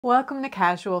Welcome to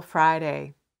Casual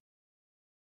Friday.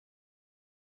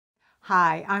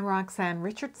 Hi, I'm Roxanne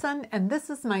Richardson, and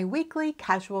this is my weekly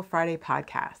Casual Friday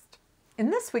podcast. In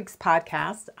this week's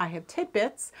podcast, I have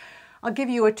Tidbits. I'll give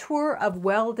you a tour of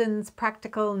WELDON'S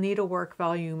Practical Needlework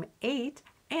Volume 8,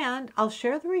 and I'll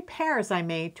share the repairs I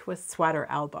made to a sweater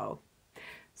elbow.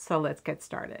 So let's get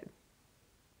started.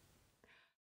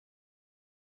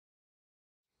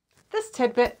 This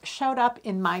tidbit showed up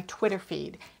in my Twitter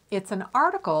feed. It's an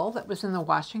article that was in the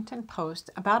Washington Post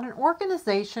about an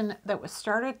organization that was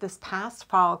started this past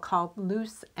fall called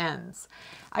Loose Ends.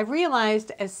 I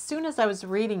realized as soon as I was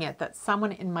reading it that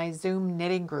someone in my Zoom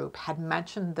knitting group had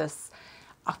mentioned this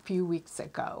a few weeks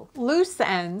ago. Loose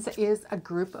Ends is a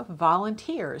group of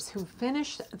volunteers who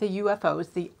finish the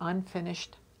UFOs, the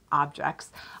unfinished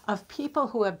objects, of people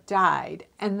who have died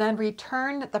and then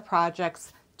return the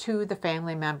projects to the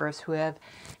family members who have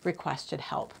requested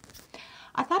help.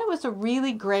 I thought it was a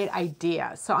really great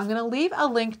idea, so I'm going to leave a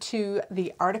link to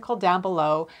the article down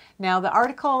below. Now, the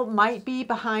article might be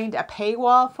behind a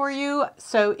paywall for you,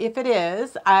 so if it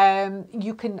is,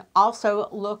 you can also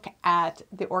look at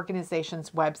the organization's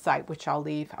website, which I'll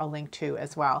leave a link to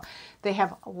as well. They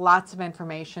have lots of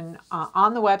information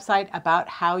on the website about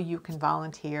how you can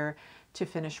volunteer to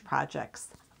finish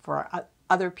projects for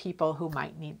other people who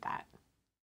might need that.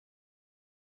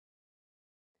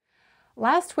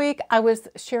 Last week, I was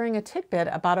sharing a tidbit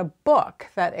about a book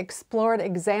that explored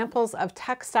examples of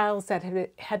textiles that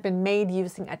had been made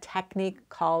using a technique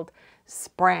called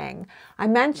Sprang. I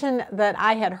mentioned that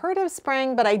I had heard of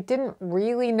Sprang, but I didn't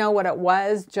really know what it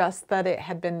was, just that it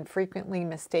had been frequently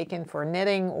mistaken for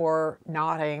knitting or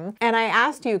knotting. And I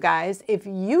asked you guys if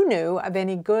you knew of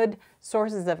any good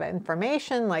sources of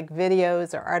information like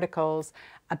videos or articles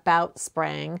about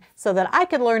Sprang so that I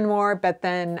could learn more, but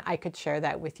then I could share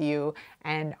that with you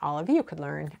and all of you could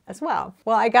learn as well.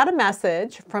 Well, I got a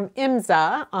message from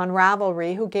Imza on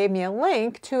Ravelry who gave me a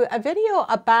link to a video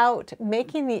about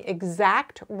making the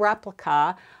exact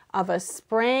replica of a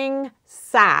Sprang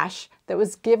sash that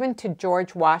was given to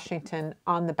George Washington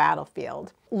on the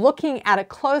battlefield. Looking at a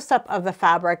close-up of the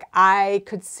fabric, I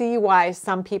could see why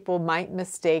some people might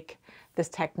mistake this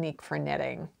technique for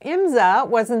knitting. Imza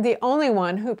wasn't the only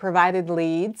one who provided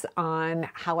leads on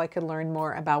how I could learn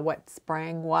more about what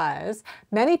Sprang was.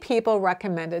 Many people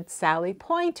recommended Sally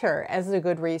Pointer as a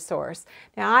good resource.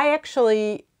 Now, I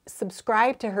actually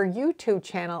subscribed to her YouTube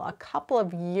channel a couple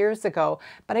of years ago,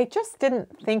 but I just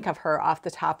didn't think of her off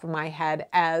the top of my head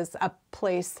as a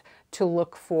place to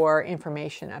look for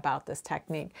information about this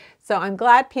technique. So I'm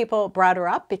glad people brought her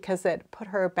up because it put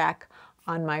her back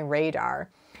on my radar.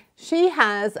 She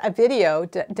has a video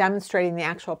demonstrating the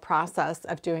actual process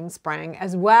of doing Sprang,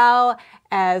 as well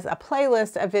as a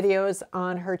playlist of videos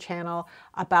on her channel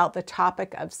about the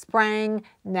topic of Sprang,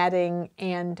 netting,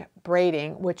 and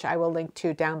braiding, which I will link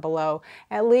to down below.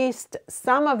 At least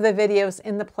some of the videos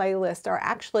in the playlist are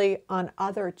actually on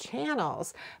other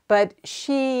channels, but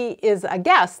she is a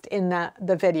guest in the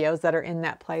videos that are in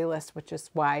that playlist, which is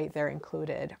why they're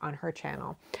included on her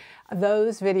channel.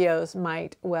 Those videos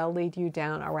might well lead you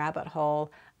down a rabbit hole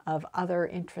of other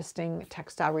interesting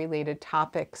textile-related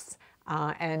topics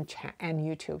and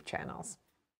YouTube channels.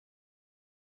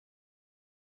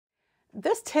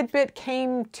 This tidbit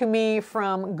came to me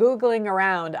from Googling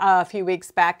around a few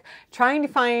weeks back, trying to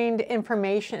find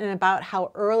information about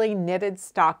how early knitted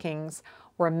stockings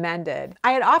were mended.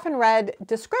 I had often read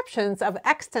descriptions of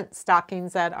extant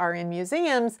stockings that are in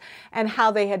museums and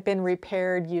how they had been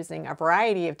repaired using a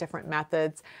variety of different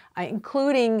methods,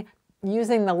 including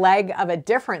using the leg of a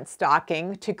different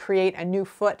stocking to create a new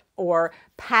foot, or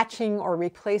patching or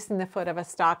replacing the foot of a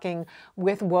stocking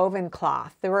with woven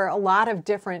cloth. There were a lot of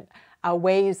different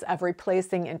ways of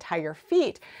replacing entire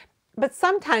feet, but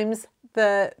sometimes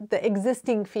the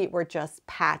existing feet were just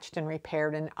patched and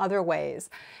repaired in other ways.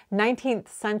 19th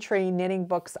century knitting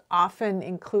books often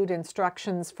include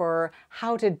instructions for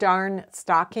how to darn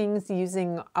stockings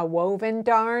using a woven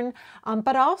darn,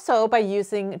 but also by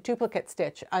using duplicate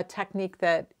stitch, a technique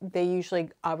that they usually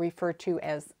refer to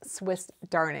as Swiss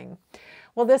darning.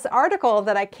 Well, this article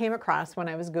that I came across when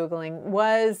I was Googling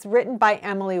was written by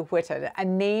Emily Whitted, a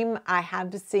name I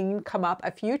have seen come up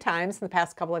a few times in the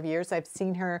past couple of years. I've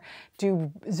seen her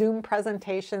do Zoom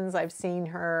presentations. I've seen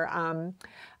her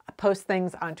post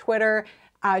things on Twitter.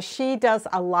 She does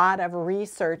a lot of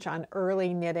research on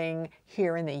early knitting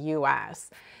here in the US.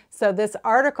 So this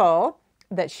article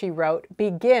that she wrote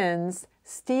begins,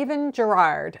 Stephen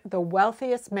Girard, the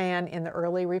wealthiest man in the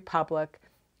early Republic,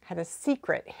 had a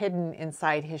secret hidden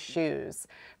inside his shoes.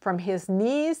 From his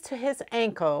knees to his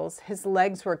ankles, his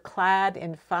legs were clad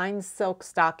in fine silk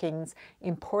stockings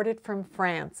imported from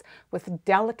France, with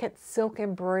delicate silk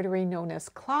embroidery known as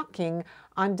clocking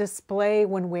on display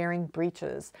when wearing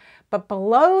breeches. But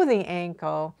below the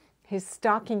ankle, his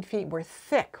stocking feet were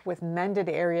thick with mended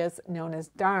areas known as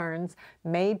darns,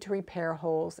 made to repair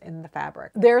holes in the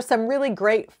fabric. There are some really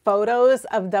great photos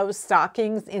of those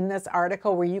stockings in this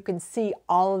article where you can see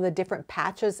all of the different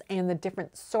patches and the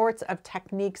different sorts of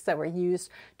techniques that were used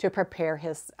to repair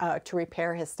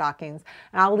his stockings.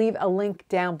 And I'll leave a link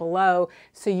down below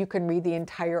so you can read the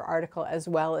entire article as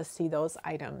well as see those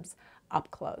items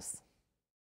up close.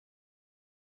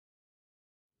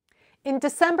 In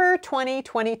December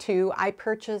 2022, I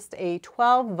purchased a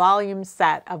 12-volume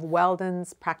set of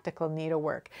Weldon's Practical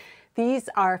Needlework. These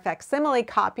are facsimile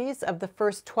copies of the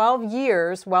first 12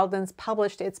 years Weldon's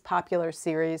published its popular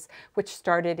series, which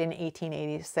started in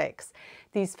 1886.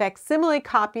 These facsimile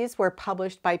copies were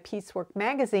published by Piecework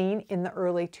magazine in the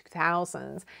early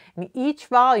 2000s, and each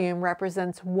volume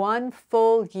represents one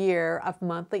full year of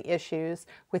monthly issues,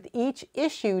 with each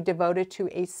issue devoted to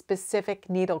a specific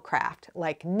needlecraft,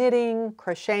 like knitting,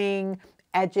 crocheting,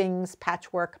 edgings,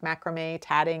 patchwork, macrame,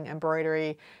 tatting,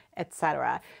 embroidery,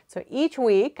 etc. So each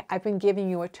week I've been giving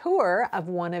you a tour of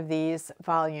one of these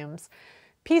volumes.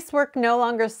 Piecework no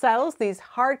longer sells these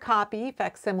hard copy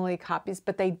facsimile copies,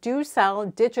 but they do sell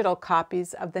digital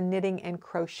copies of the knitting and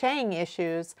crocheting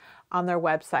issues on their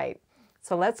website.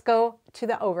 So let's go to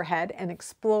the overhead and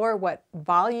explore what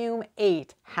Volume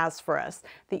 8 has for us.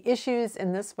 The issues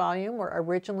in this volume were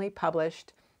originally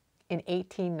published in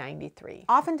 1893.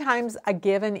 Oftentimes, a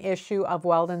given issue of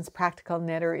Weldon's Practical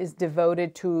Knitter is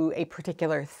devoted to a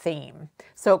particular theme.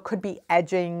 So it could be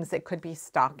edgings, it could be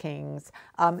stockings.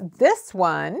 This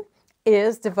one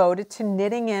is devoted to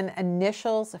knitting in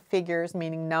initials, figures,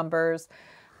 meaning numbers,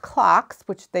 clocks,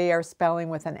 which they are spelling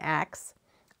with an X,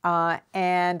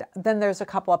 and then there's a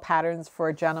couple of patterns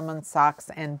for gentlemen's socks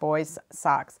and boys'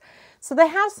 socks. So they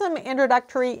have some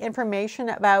introductory information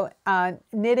about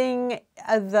knitting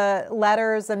the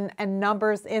letters and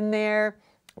numbers in there,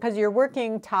 because you're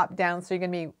working top down, so you're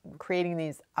going to be creating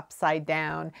these upside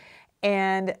down.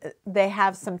 And they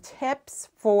have some tips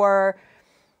for,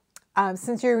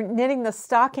 since you're knitting the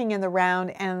stocking in the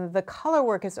round and the color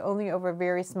work is only over a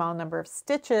very small number of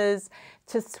stitches,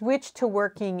 to switch to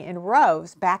working in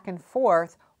rows back and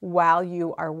forth while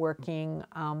you are working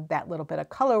that little bit of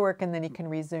color work, and then you can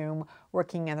resume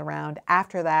working in the round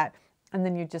after that, and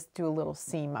then you just do a little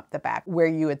seam up the back where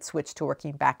you would switch to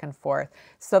working back and forth.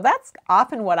 So that's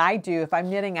often what I do. If I'm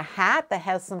knitting a hat that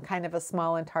has some kind of a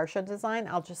small intarsia design,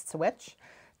 I'll just switch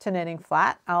to knitting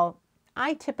flat.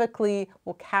 I typically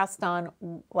will cast on,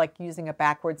 like using a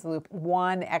backwards loop,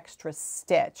 one extra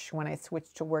stitch when I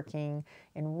switch to working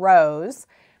in rows.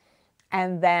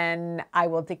 And then I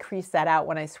will decrease that out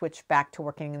when I switch back to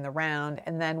working in the round.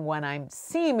 And then when I'm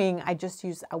seaming, I just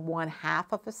use a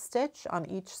 1/2 of a stitch on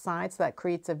each side. So that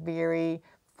creates a very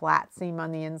flat seam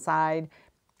on the inside.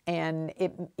 And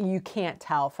you can't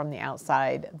tell from the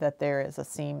outside that there is a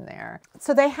seam there.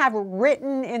 So they have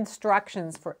written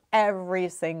instructions for every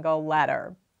single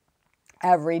letter,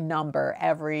 every number,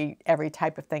 every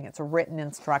type of thing. It's written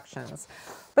instructions.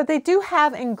 But they do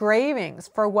have engravings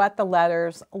for what the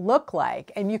letters look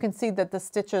like. And you can see that the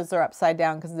stitches are upside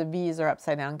down because the V's are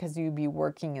upside down, because you'd be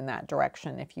working in that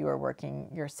direction if you were working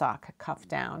your sock cuff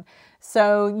down.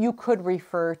 So you could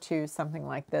refer to something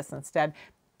like this instead.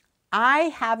 I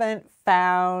haven't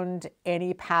found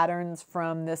any patterns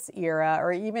from this era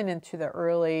or even into the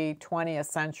early 20th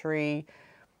century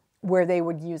where they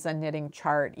would use a knitting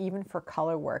chart. Even for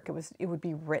color work, it would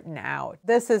be written out.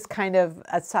 This is kind of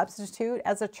a substitute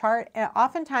as a chart. And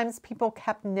oftentimes people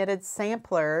kept knitted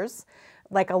samplers,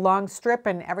 like a long strip,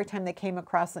 and every time they came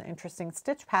across an interesting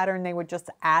stitch pattern, they would just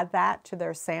add that to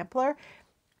their sampler.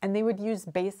 And they would use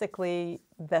basically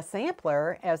the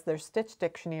sampler as their stitch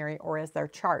dictionary or as their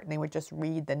chart, and they would just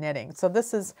read the knitting. So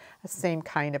this is the same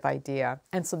kind of idea.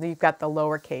 And so you've got the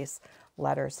lowercase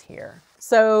letters here.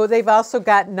 So they've also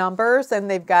got numbers, and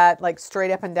they've got like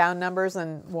straight up and down numbers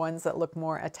and ones that look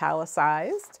more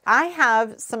italicized. I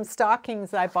have some stockings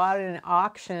that I bought at an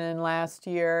auction last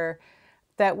year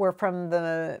that were from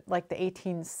the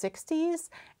 1860s,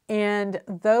 and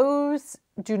those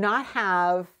do not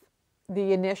have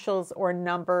the initials or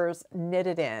numbers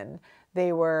knitted in.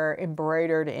 They were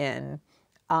embroidered in.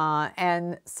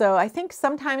 And so I think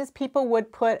sometimes people would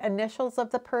put initials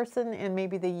of the person and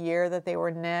maybe the year that they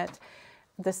were knit.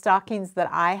 The stockings that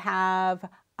I have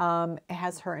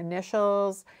has her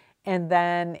initials, and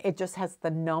then it just has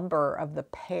the number of the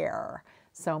pair.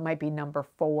 So it might be number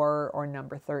 4 or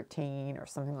number 13 or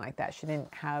something like that. She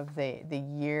didn't have the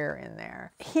year in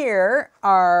there. Here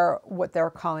are what they're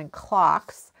calling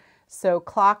clocks. So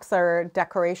clocks are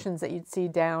decorations that you'd see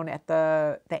down at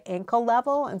the ankle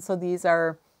level. And so these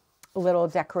are little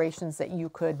decorations that you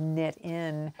could knit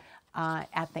in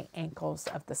at the ankles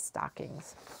of the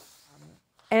stockings.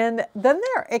 And then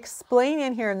they're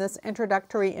explaining here in this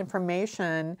introductory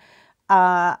information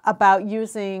about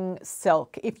using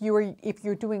silk. If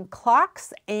you're doing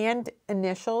clocks and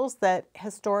initials, that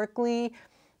historically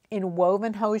in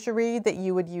woven hosiery that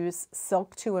you would use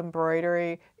silk to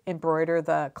embroider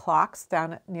the clocks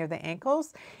down near the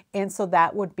ankles, and so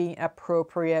that would be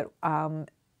appropriate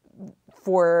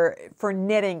for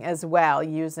knitting as well,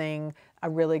 using a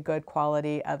really good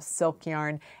quality of silk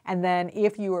yarn. And then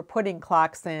if you were putting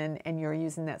clocks in and you're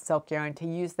using that silk yarn, to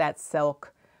use that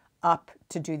silk up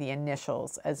to do the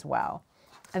initials as well.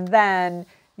 And then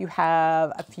you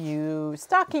have a few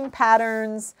stocking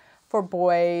patterns for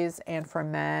boys and for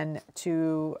men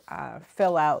to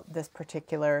fill out this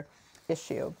particular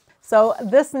issue. So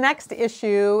this next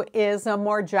issue is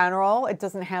more general. It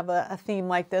doesn't have a theme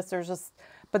like this.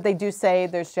 But they do say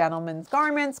there's gentlemen's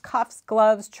garments, cuffs,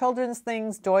 gloves, children's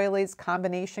things, doilies,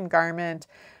 combination garment,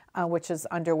 which is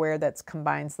underwear that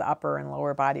combines the upper and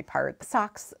lower body part,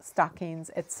 socks,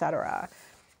 stockings, etc.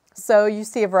 So you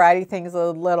see a variety of things,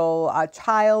 a little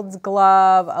child's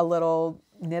glove, a little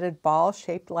knitted ball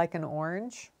shaped like an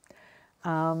orange,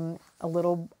 a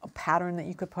little pattern that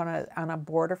you could put on a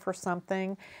border for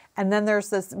something. And then there's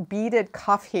this beaded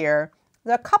cuff here.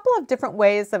 There are a couple of different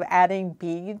ways of adding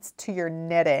beads to your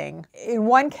knitting. In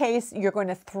one case, you're going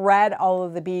to thread all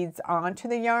of the beads onto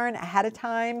the yarn ahead of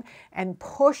time and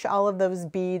push all of those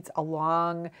beads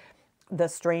along the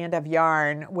strand of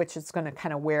yarn, which is going to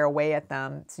kind of wear away at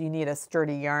them. So you need a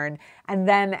sturdy yarn. And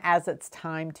then as it's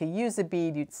time to use a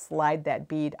bead, you'd slide that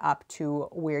bead up to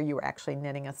where you were actually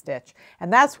knitting a stitch.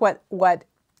 And that's what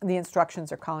the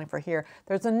instructions are calling for here.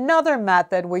 There's another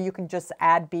method where you can just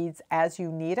add beads as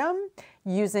you need them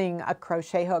using a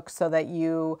crochet hook, so that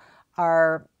you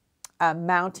are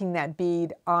mounting that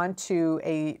bead onto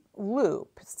a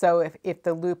loop. So if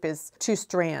the loop is 2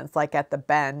 strands, like at the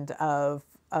bend of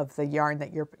the yarn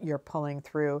that you're pulling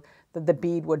through, the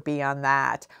bead would be on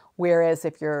that. Whereas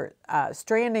if you're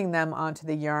stranding them onto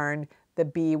the yarn, the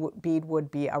bead would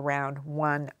be around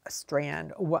one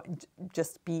strand,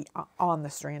 just be on the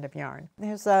strand of yarn.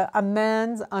 There's a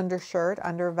men's undershirt,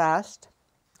 undervest.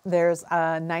 There's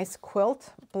a nice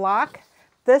quilt block.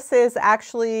 This is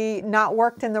actually not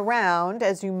worked in the round,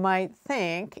 as you might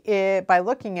think. By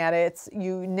looking at it,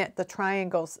 you knit the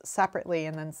triangles separately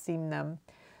and then seam them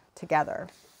together.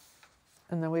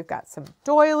 And then we've got some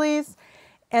doilies.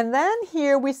 And then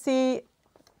here we see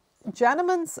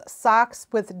gentlemen's socks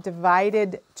with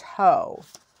divided toe.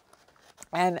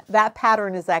 And that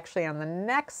pattern is actually on the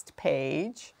next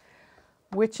page,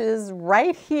 which is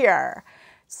right here.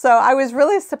 So I was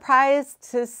really surprised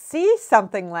to see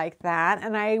something like that,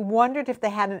 and I wondered if they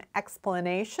had an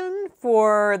explanation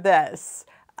for this,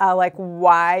 like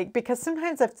why, because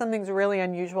sometimes if something's really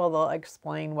unusual, they'll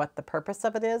explain what the purpose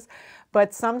of it is,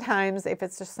 but sometimes if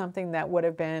it's just something that would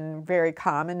have been very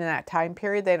common in that time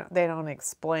period, they don't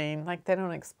explain, like they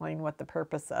don't explain what the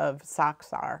purpose of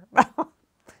socks are.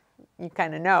 You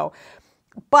kind of know.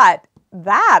 But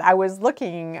that, I was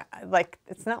looking, like,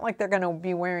 it's not like they're going to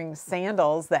be wearing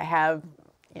sandals that have,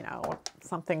 you know,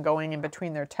 something going in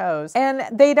between their toes. And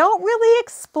they don't really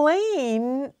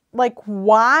explain, like,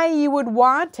 why you would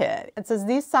want it. It says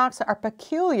these socks are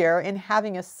peculiar in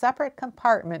having a separate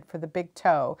compartment for the big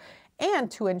toe. And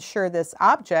to ensure this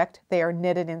object, they are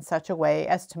knitted in such a way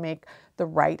as to make the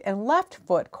right and left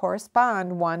foot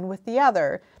correspond one with the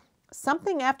other.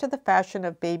 Something after the fashion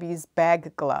of babies'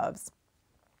 bag gloves,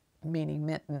 meaning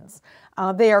mittens.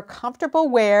 They are comfortable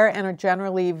wear and are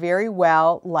generally very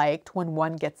well liked when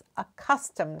one gets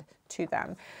accustomed to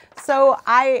them. So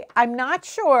I'm not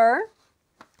sure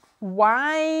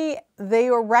why they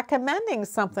were recommending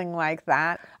something like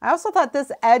that. I also thought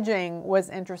this edging was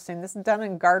interesting. This is done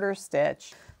in garter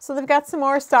stitch. So they've got some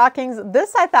more stockings.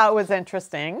 This I thought was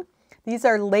interesting. These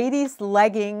are ladies'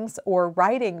 leggings or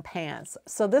riding pants.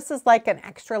 So this is like an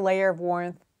extra layer of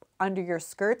warmth under your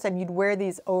skirts, and you'd wear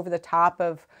these over the top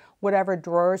of whatever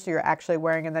drawers you're actually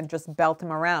wearing and then just belt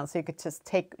them around. So you could just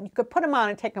you could put them on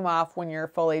and take them off when you're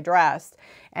fully dressed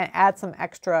and add some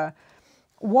extra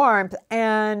warmth.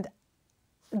 And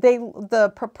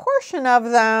the proportion of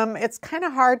them, it's kind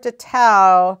of hard to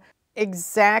tell.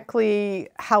 exactly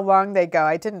how long they go.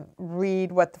 I didn't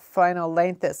read what the final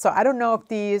length is. So I don't know if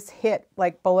these hit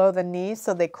like below the knee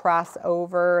so they cross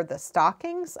over the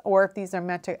stockings, or if these are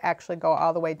meant to actually go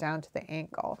all the way down to the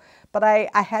ankle. But I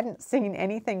hadn't seen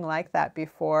anything like that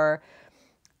before.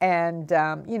 And,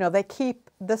 you know, they keep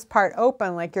this part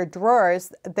open, like your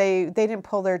drawers. They didn't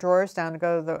pull their drawers down to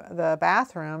go to the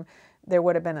bathroom. There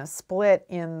would have been a split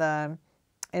in the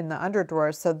under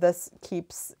drawers. So this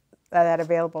keeps that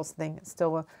available so they can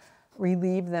still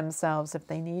relieve themselves if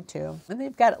they need to. And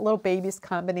they've got little babies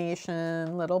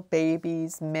combination, little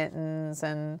babies, mittens,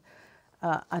 and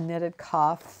a knitted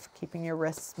cuff, keeping your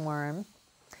wrists warm.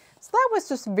 So that was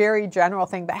just a very general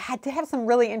thing, but I had to have some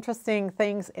really interesting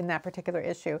things in that particular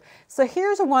issue. So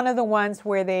here's one of the ones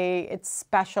where it's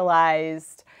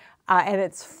specialized and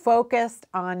it's focused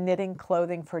on knitting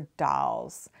clothing for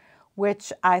dolls,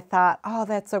 which I thought, oh,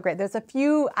 that's so great. There's a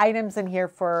few items in here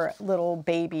for little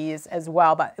babies as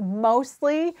well, but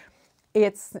mostly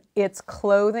it's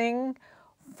clothing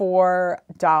for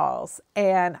dolls.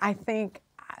 And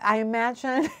I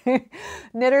imagine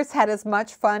knitters had as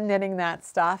much fun knitting that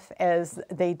stuff as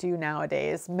they do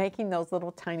nowadays. Making those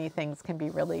little tiny things can be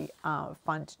really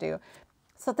fun to do.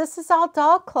 So this is all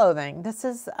doll clothing. This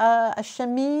is a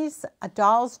chemise, a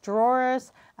doll's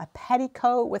drawers, a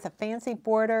petticoat with a fancy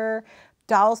border,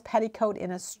 doll's petticoat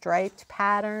in a striped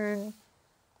pattern,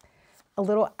 a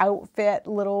little outfit,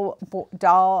 little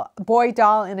boy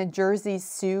doll in a jersey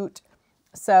suit.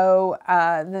 So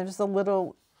there's a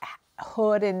little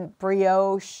hood and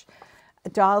brioche, a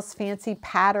doll's fancy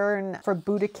pattern for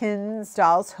Boudikins,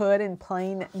 doll's hood in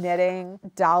plain knitting,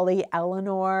 Dolly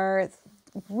Eleanor,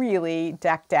 really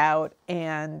decked out,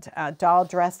 and doll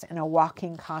dressed in a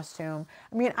walking costume.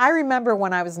 I mean, I remember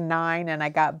when I was 9 and I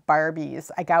got Barbies.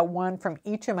 I got one from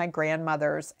each of my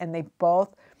grandmothers, and they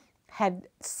both had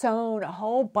sewn a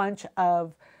whole bunch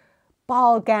of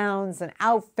ball gowns and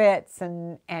outfits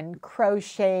and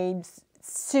crocheted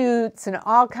suits and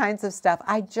all kinds of stuff.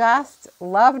 I just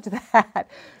loved that.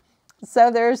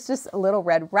 So there's just a little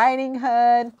Red Riding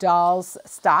Hood, dolls,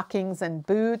 stockings and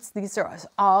boots. These are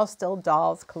all still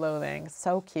dolls clothing.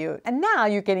 So cute. And now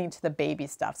you're getting to the baby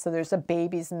stuff. So there's a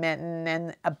baby's mitten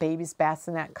and a baby's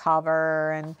bassinet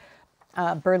cover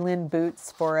and Berlin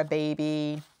boots for a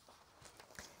baby.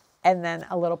 And then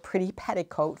a little pretty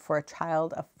petticoat for a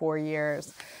child of 4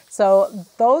 years. So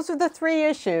those are the 3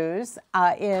 issues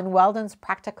in WELDON'S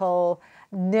Practical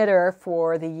Knitter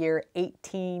for the year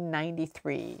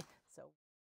 1893.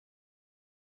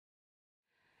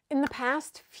 In the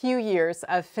past few years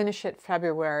of Finish It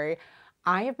February,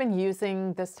 I have been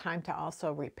using this time to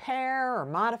also repair or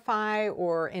modify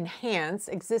or enhance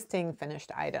existing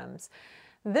finished items.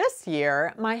 This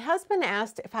year, my husband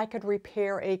asked if I could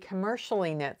repair a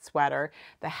commercially knit sweater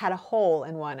that had a hole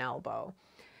in one elbow.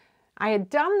 I had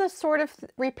done this sort of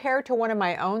repair to one of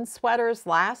my own sweaters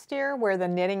last year where the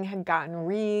knitting had gotten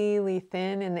really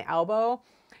thin in the elbow.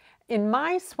 In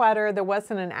my sweater, there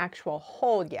wasn't an actual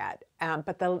hole yet,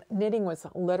 but the knitting was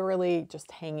literally just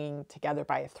hanging together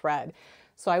by a thread.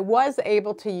 So I was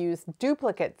able to use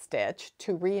duplicate stitch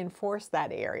to reinforce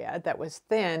that area that was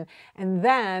thin, and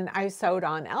then I sewed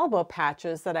on elbow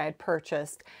patches that I had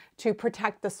purchased to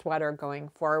protect the sweater going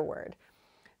forward.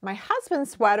 My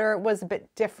husband's sweater was a bit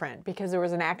different because there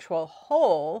was an actual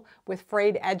hole with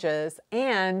frayed edges,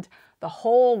 and the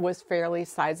hole was fairly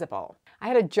sizable. I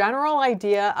had a general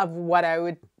idea of what I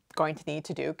was going to need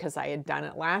to do because I had done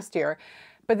it last year,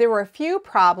 but there were a few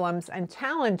problems and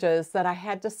challenges that I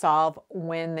had to solve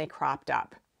when they cropped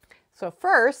up. So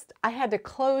first, I had to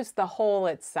close the hole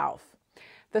itself.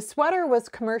 The sweater was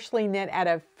commercially knit at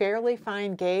a fairly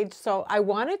fine gauge, so I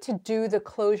wanted to do the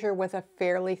closure with a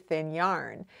fairly thin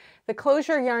yarn. The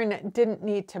closure yarn didn't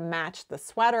need to match the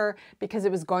sweater because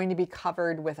it was going to be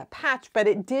covered with a patch, but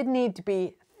it did need to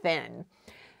be thin.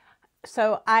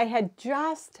 So I had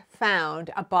just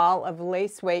found a ball of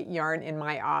lace weight yarn in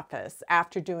my office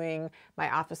after doing my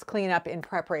office cleanup in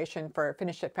preparation for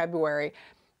Finish It February.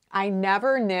 I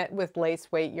never knit with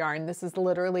lace weight yarn. This is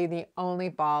literally the only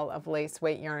ball of lace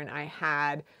weight yarn I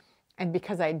had. And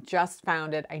because I just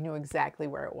found it, I knew exactly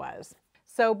where it was.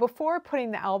 So before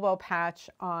putting the elbow patch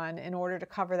on, in order to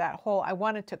cover that hole, I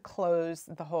wanted to close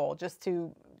the hole just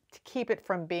to keep it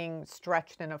from being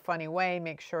stretched in a funny way,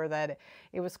 make sure that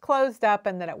it was closed up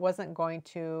and that it wasn't going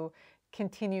to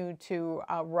continue to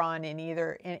run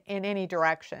in any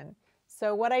direction.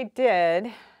 So what I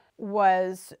did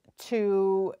was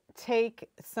to take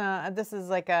some, this is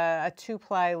like a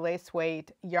 2-ply lace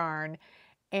weight yarn,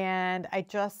 and I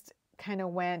just kind of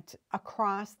went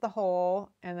across the hole,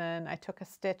 and then I took a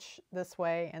stitch this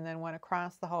way and then went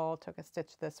across the hole, took a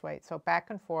stitch this way. So back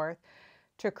and forth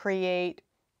to create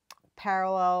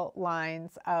parallel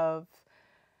lines of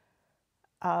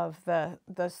the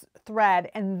thread.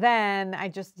 And then I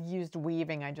just used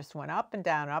weaving. I just went up and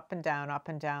down, up and down, up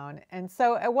and down. And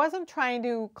so I wasn't trying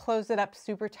to close it up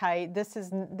super tight. This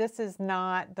is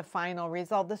not the final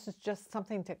result. This is just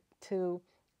something to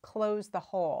close the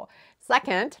hole.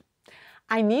 Second,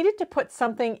 I needed to put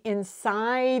something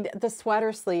inside the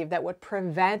sweater sleeve that would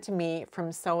prevent me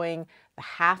from sewing the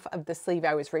half of the sleeve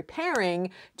I was repairing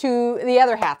to the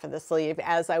other half of the sleeve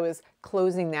as I was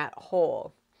closing that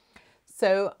hole.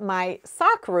 So my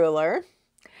sock ruler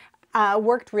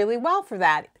worked really well for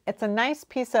that. It's a nice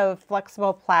piece of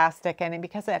flexible plastic, and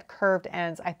because it had curved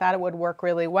ends, I thought it would work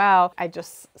really well. I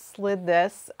just slid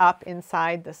this up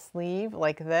inside the sleeve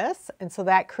like this, and so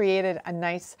that created a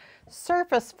nice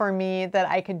surface for me that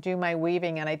I could do my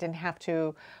weaving, and I didn't have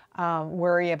to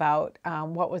worry about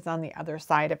what was on the other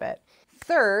side of it.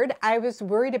 Third, I was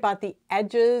worried about the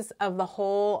edges of the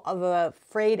hole, of the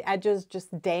frayed edges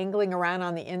just dangling around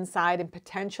on the inside and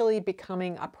potentially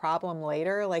becoming a problem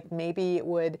later. Like maybe it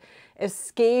would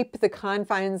escape the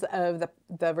confines of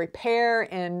the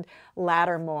repair and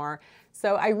ladder more.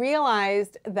 So I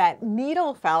realized that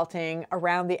needle felting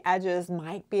around the edges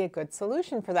might be a good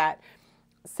solution for that.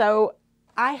 So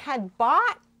I had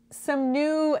bought some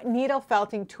new needle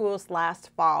felting tools last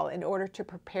fall in order to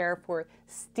prepare for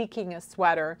steeking a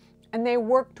sweater, and they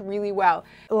worked really well.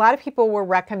 A lot of people were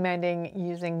recommending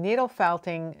using needle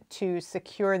felting to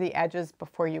secure the edges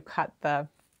before you cut the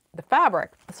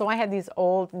fabric. So I had these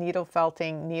old needle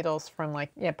felting needles from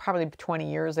probably 20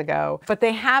 years ago, but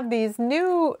they have these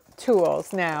new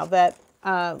tools now that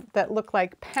look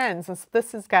like pens. And so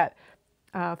this has got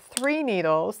 3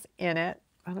 needles in it.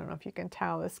 I don't know if you can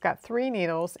tell, it's got 3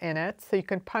 needles in it, so you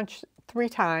can punch 3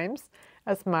 times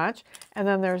as much. And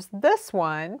then there's this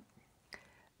one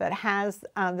that has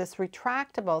this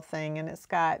retractable thing, and it's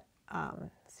got,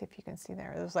 let's see if you can see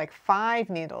there, there's like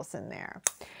 5 needles in there.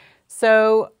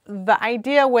 So the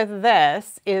idea with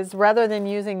this is, rather than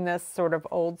using this sort of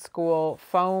old school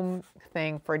foam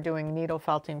thing for doing needle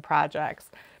felting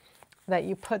projects, that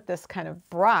you put this kind of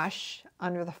brush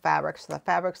under the fabric, so the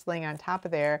fabric's laying on top of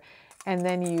there, and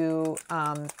then you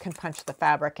can punch the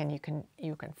fabric and you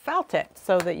can felt it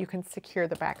so that you can secure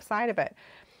the back side of it.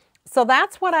 So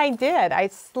that's what I did. I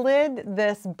slid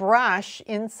this brush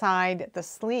inside the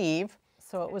sleeve,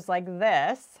 so it was like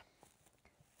this,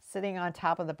 sitting on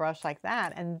top of the brush like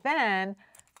that, and then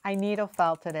I needle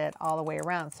felted it all the way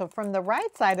around. So from the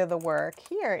right side of the work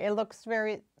here, it looks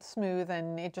very smooth,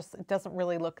 and it doesn't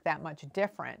really look that much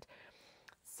different.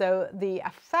 So the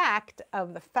effect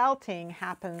of the felting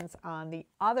happens on the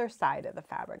other side of the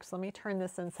fabric. So let me turn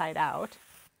this inside out.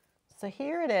 So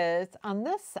here it is on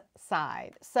this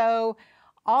side. So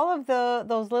all of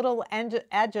those little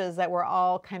edges that were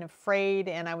all kind of frayed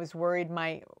and I was worried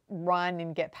might run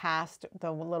and get past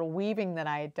the little weaving that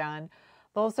I had done,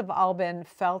 those have all been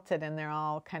felted, and they're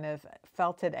all kind of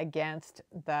felted against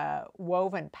the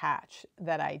woven patch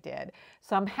that I did.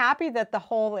 So I'm happy that the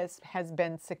hole has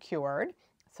been secured.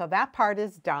 So that part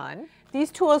is done. These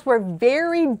tools were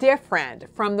very different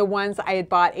from the ones I had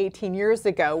bought 18 years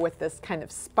ago with this kind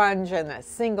of sponge and a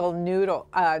single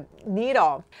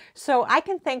needle. So I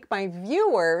can thank my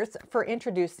viewers for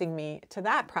introducing me to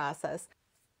that process.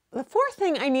 The fourth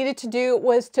thing I needed to do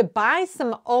was to buy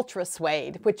some ultra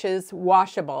suede, which is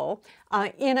washable,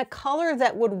 in a color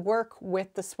that would work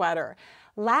with the sweater.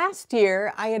 Last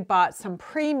year, I had bought some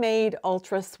pre-made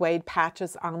ultra suede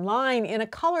patches online in a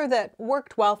color that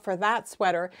worked well for that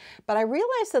sweater, but I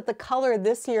realized that the color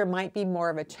this year might be more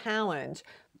of a challenge.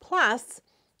 Plus,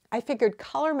 I figured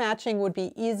color matching would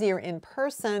be easier in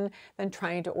person than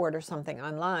trying to order something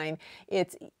online.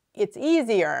 It's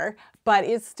easier, but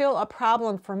it's still a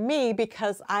problem for me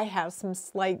because I have some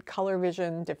slight color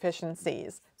vision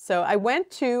deficiencies. So I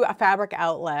went to a fabric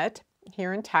outlet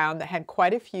here in town that had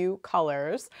quite a few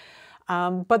colors,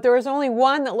 but there was only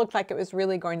one that looked like it was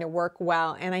really going to work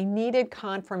well, and I needed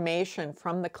confirmation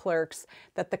from the clerks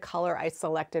that the color I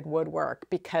selected would work,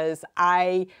 because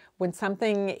when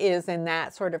something is in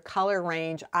that sort of color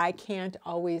range, I can't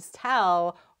always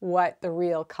tell what the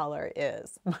real color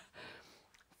is.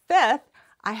 Fifth,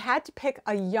 I had to pick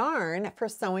a yarn for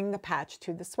sewing the patch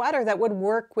to the sweater that would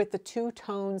work with the 2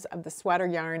 tones of the sweater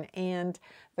yarn and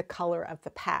the color of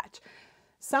the patch.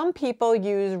 Some people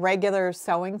use regular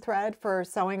sewing thread for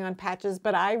sewing on patches,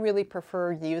 but I really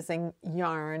prefer using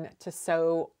yarn to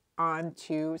sew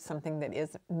onto something that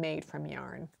is made from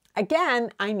yarn.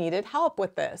 Again, I needed help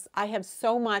with this. I have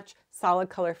so much solid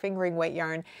color fingering weight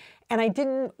yarn, and I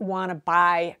didn't want to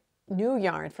buy new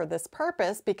yarn for this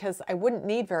purpose because I wouldn't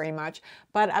need very much,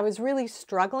 but I was really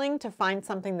struggling to find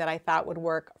something that I thought would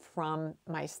work from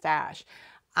my stash.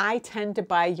 I tend to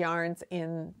buy yarns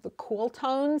in the cool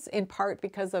tones, in part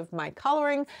because of my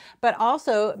coloring, but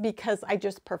also because I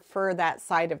just prefer that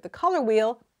side of the color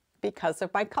wheel because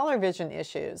of my color vision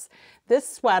issues. This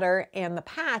sweater and the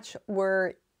patch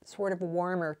were sort of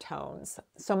warmer tones.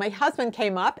 So my husband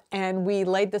came up and we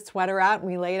laid the sweater out and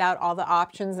we laid out all the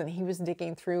options, and he was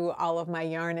digging through all of my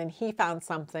yarn and he found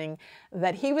something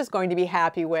that he was going to be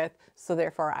happy with, so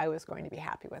therefore I was going to be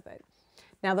happy with it.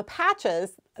 Now the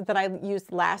patches that I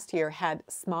used last year had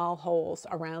small holes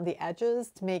around the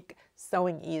edges to make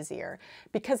sewing easier.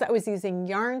 Because I was using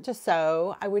yarn to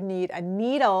sew, I would need a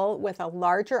needle with a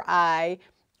larger eye,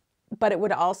 but it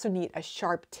would also need a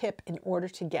sharp tip in order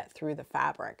to get through the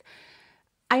fabric.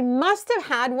 I must have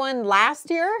had one last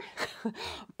year,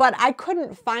 but I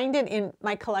couldn't find it in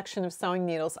my collection of sewing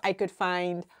needles. I could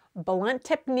find blunt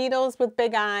tip needles with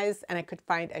big eyes, and I could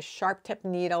find a sharp tip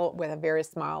needle with a very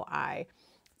small eye.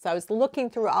 So I was looking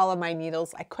through all of my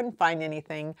needles. I couldn't find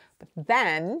anything, but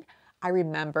then I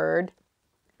remembered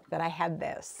that I had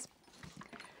this,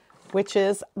 which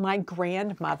is my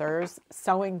grandmother's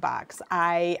sewing box.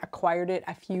 I acquired it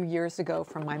a few years ago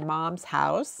from my mom's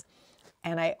house,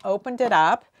 and I opened it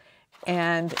up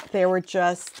and there were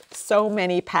just so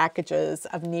many packages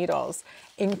of needles,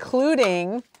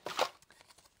 including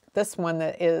this one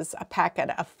that is a packet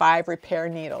of 5 repair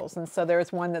needles. And so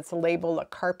there's one that's labeled a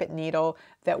carpet needle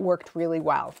that worked really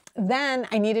well. Then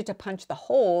I needed to punch the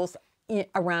holes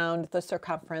around the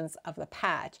circumference of the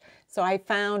patch. So I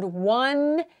found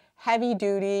one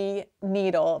heavy-duty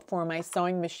needle for my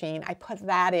sewing machine. I put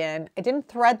that in. I didn't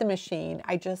thread the machine.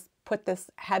 I just put this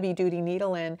heavy-duty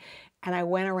needle in, and I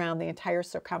went around the entire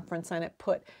circumference, and it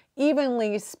put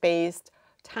evenly spaced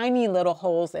tiny little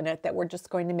holes in it that were just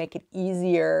going to make it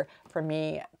easier for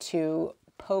me to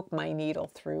poke my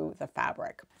needle through the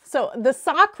fabric. So the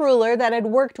sock ruler that had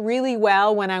worked really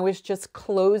well when I was just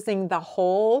closing the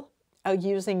hole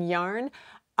using yarn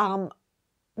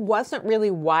wasn't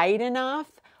really wide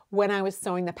enough when I was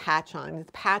sewing the patch on.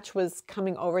 The patch was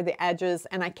coming over the edges,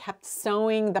 and I kept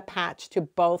sewing the patch to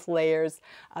both layers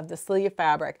of the sleeve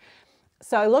fabric.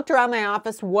 So I looked around my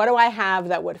office, what do I have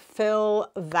that would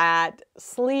fill that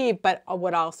sleeve but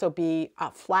would also be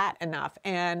flat enough?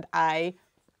 And I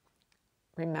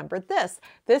remembered this.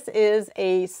 This is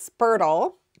a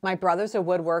spurtle. My brother's a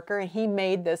woodworker, and he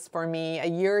made this for me a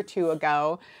year or two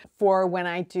ago for when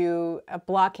I do a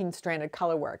blocking stranded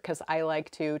color work, because I like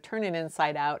to turn it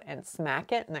inside out and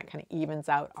smack it, and that kind of evens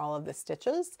out all of the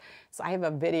stitches. So I have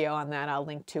a video on that I'll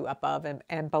link to above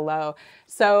and below.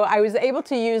 So I was able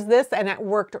to use this, and it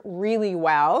worked really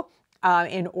well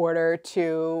in order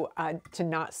to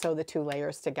not sew the 2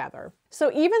 layers together.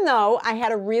 So even though I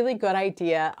had a really good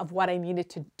idea of what I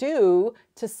needed to do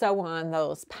to sew on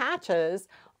those patches,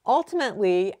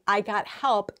 ultimately, I got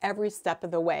help every step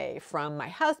of the way, from my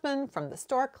husband, from the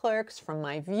store clerks, from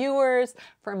my viewers,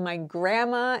 from my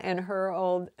grandma and her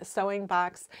old sewing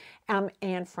box,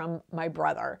 and from my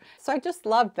brother. So I just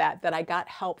loved that I got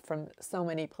help from so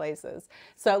many places.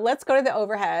 So let's go to the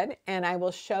overhead and I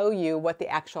will show you what the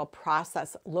actual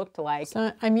process looked like.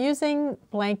 So I'm using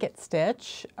blanket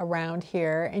stitch around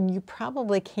here, and you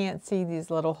probably can't see these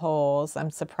little holes.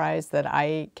 I'm surprised that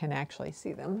I can actually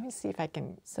see them. Let me see if I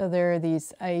can. So there are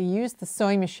these, I used the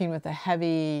sewing machine with a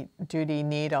heavy duty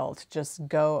needle to just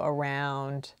go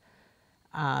around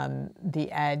the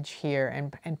edge here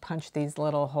and punch these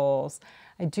little holes.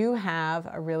 I do have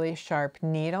a really sharp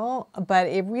needle, but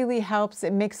it really helps.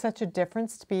 It makes such a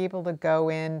difference to be able to go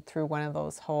in through one of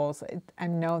those holes. I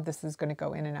know this is going to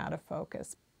go in and out of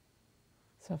focus.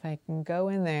 So if I can go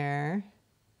in there,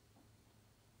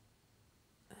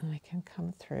 and I can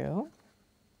come through.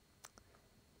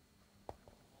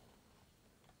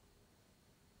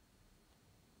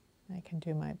 I can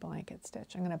do my blanket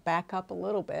stitch. I'm going to back up a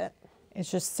little bit. It's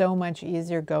just so much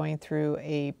easier going through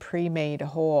a pre-made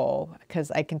hole, because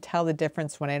I can tell the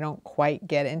difference when I don't quite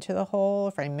get into the hole,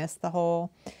 if I miss the hole.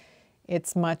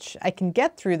 It's much, I can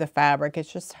get through the fabric,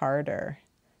 it's just harder,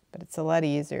 but it's a lot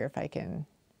easier if I can,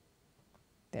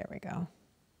 there we go.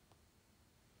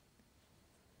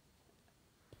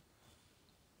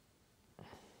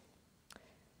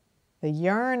 The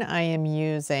yarn I am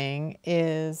using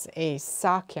is a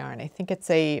sock yarn. I think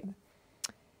it's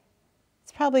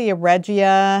probably a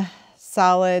Regia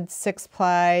solid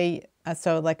 6-ply,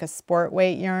 so like a sport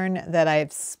weight yarn that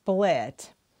I've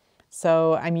split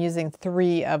So I'm using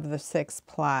 3 of the 6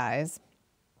 plies.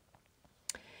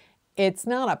 It's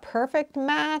not a perfect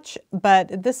match,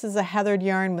 but this is a heathered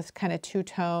yarn with kind of 2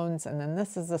 tones, and then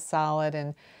this is a solid,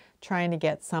 and trying to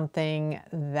get something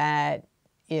that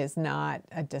is not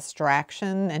a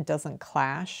distraction and doesn't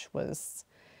clash was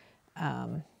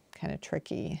kind of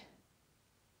tricky.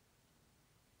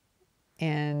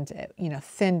 And, you know,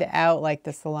 thinned out like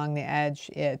this along the edge,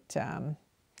 it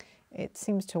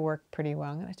seems to work pretty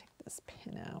well. I'm going to take this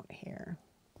pin out here.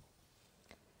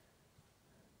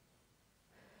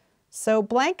 So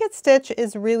blanket stitch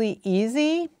is really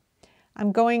easy.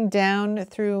 I'm going down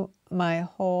through my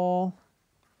hole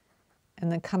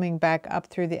and then coming back up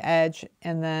through the edge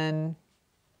and then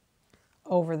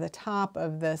over the top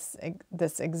of this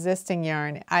existing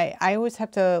yarn. I always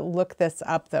have to look this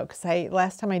up though, because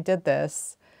last time I did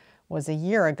this was a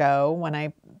year ago when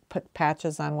I put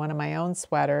patches on one of my own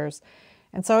sweaters.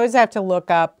 And so I always have to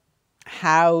look up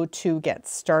how to get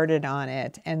started on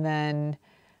it. And then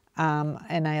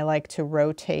and I like to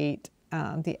rotate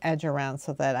the edge around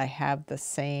so that I have the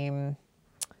same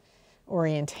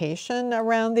orientation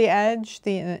around the edge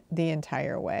the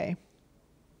entire way.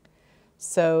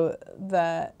 So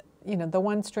the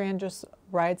one strand just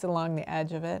rides along the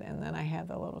edge of it, and then I have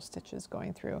the little stitches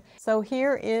going through. So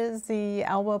here is the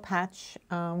elbow patch,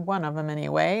 one of them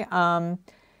anyway,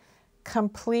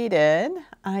 completed.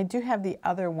 I do have the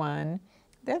other one.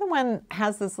 The other one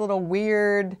has this little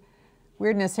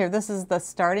weirdness here. This is the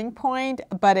starting point,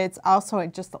 but it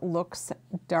just looks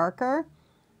darker.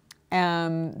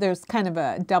 There's kind of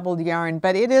a doubled yarn,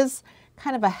 but it is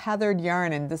kind of a heathered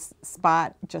yarn, and this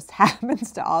spot just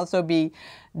happens to also be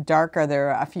darker.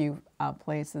 There are a few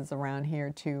places around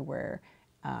here too where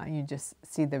you just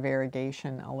see the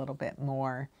variegation a little bit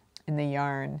more in the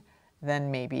yarn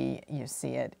than maybe you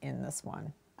see it in this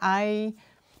one. I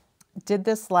did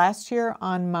this last year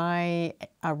on my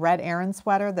red Aran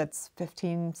sweater that's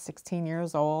 15, 16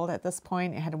 years old at this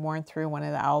point. It had worn through one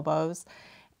of the elbows,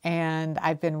 and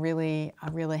I've been really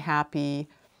happy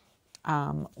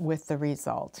with the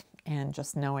result, and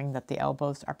just knowing that the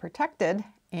elbows are protected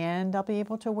and I'll be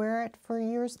able to wear it for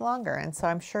years longer. And so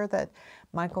I'm sure that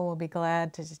Michael will be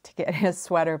glad to get his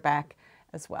sweater back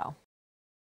as well.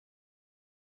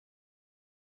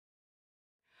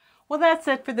 Well, that's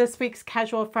it for this week's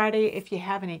Casual Friday. If you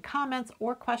have any comments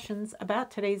or questions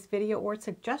about today's video or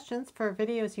suggestions for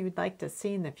videos you'd like to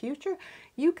see in the future,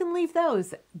 you can leave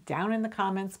those down in the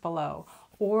comments below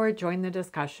or join the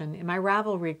discussion in my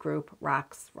Ravelry group,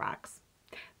 Rox Rocks.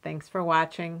 Thanks for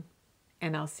watching,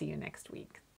 and I'll see you next week.